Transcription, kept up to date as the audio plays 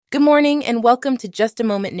Good morning and welcome to Just a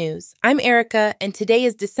Moment News. I'm Erica and today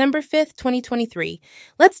is December 5th, 2023.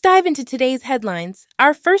 Let's dive into today's headlines.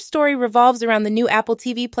 Our first story revolves around the new Apple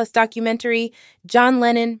TV Plus documentary, John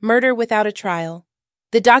Lennon, Murder Without a Trial.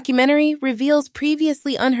 The documentary reveals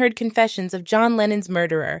previously unheard confessions of John Lennon's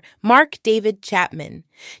murderer, Mark David Chapman.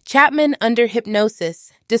 Chapman, under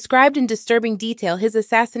hypnosis, described in disturbing detail his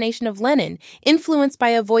assassination of Lennon, influenced by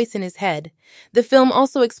a voice in his head. The film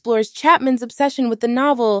also explores Chapman's obsession with the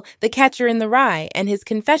novel The Catcher in the Rye and his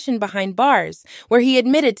confession behind bars, where he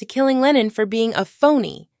admitted to killing Lennon for being a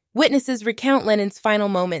phony. Witnesses recount Lennon's final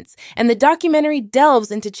moments, and the documentary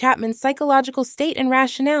delves into Chapman's psychological state and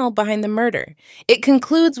rationale behind the murder. It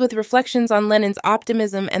concludes with reflections on Lennon's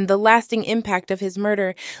optimism and the lasting impact of his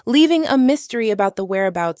murder, leaving a mystery about the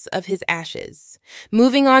whereabouts of his ashes.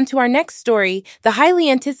 Moving on to our next story, the highly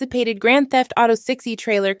anticipated Grand Theft Auto 6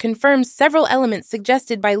 trailer confirms several elements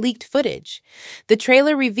suggested by leaked footage. The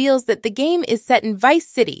trailer reveals that the game is set in Vice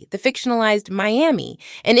City, the fictionalized Miami,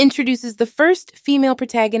 and introduces the first female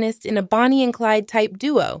protagonist in a Bonnie and Clyde type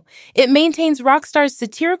duo. It maintains Rockstar's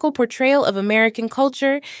satirical portrayal of American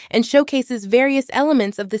culture and showcases various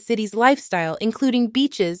elements of the city's lifestyle, including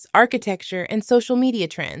beaches, architecture, and social media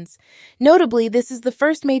trends. Notably, this is the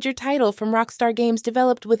first major title from Rockstar Games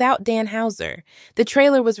developed without Dan Houser. The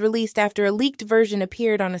trailer was released after a leaked version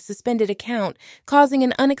appeared on a suspended account, causing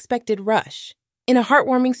an unexpected rush. In a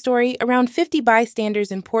heartwarming story, around 50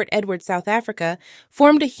 bystanders in Port Edward, South Africa,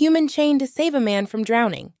 formed a human chain to save a man from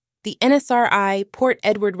drowning. The NSRI Port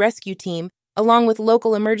Edward Rescue Team, along with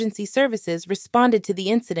local emergency services, responded to the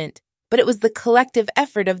incident, but it was the collective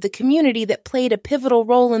effort of the community that played a pivotal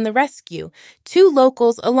role in the rescue. Two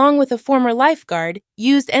locals, along with a former lifeguard,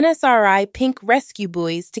 used NSRI pink rescue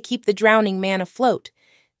buoys to keep the drowning man afloat.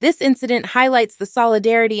 This incident highlights the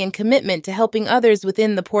solidarity and commitment to helping others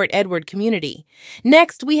within the Port Edward community.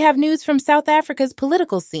 Next, we have news from South Africa's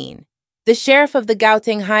political scene. The sheriff of the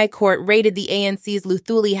Gauteng High Court raided the ANC's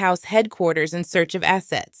Luthuli House headquarters in search of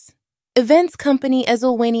assets. Events company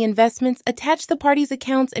Ezulwini Investments attached the party's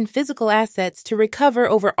accounts and physical assets to recover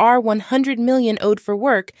over R100 million owed for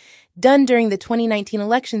work done during the 2019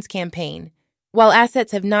 elections campaign. While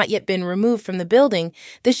assets have not yet been removed from the building,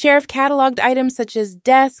 the sheriff cataloged items such as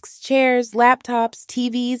desks, chairs, laptops,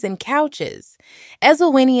 TVs, and couches.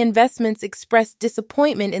 Ezulwini Investments expressed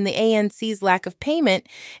disappointment in the ANC's lack of payment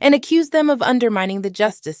and accused them of undermining the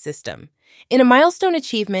justice system. In a milestone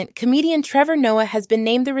achievement, comedian Trevor Noah has been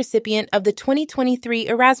named the recipient of the 2023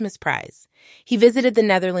 Erasmus Prize. He visited the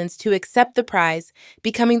Netherlands to accept the prize,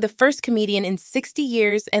 becoming the first comedian in 60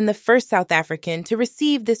 years and the first South African to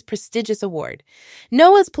receive this prestigious award.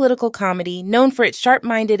 Noah's political comedy, known for its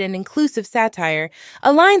sharp-minded and inclusive satire,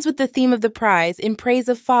 aligns with the theme of the prize in praise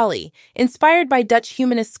of folly, inspired by Dutch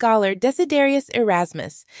humanist scholar Desiderius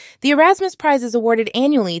Erasmus. The Erasmus Prize is awarded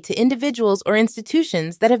annually to individuals or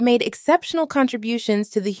institutions that have made exceptional contributions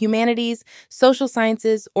to the humanities, social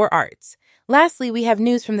sciences, or arts. Lastly, we have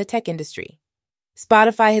news from the tech industry.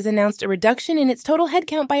 Spotify has announced a reduction in its total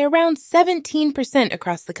headcount by around 17%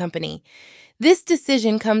 across the company. This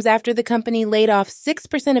decision comes after the company laid off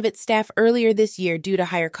 6% of its staff earlier this year due to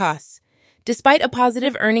higher costs. Despite a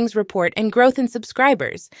positive earnings report and growth in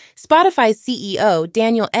subscribers, Spotify's CEO,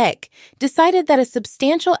 Daniel Ek, decided that a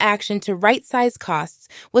substantial action to right-size costs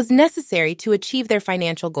was necessary to achieve their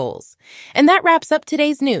financial goals. And that wraps up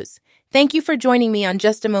today's news. Thank you for joining me on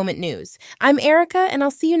Just a Moment News. I'm Erica, and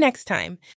I'll see you next time.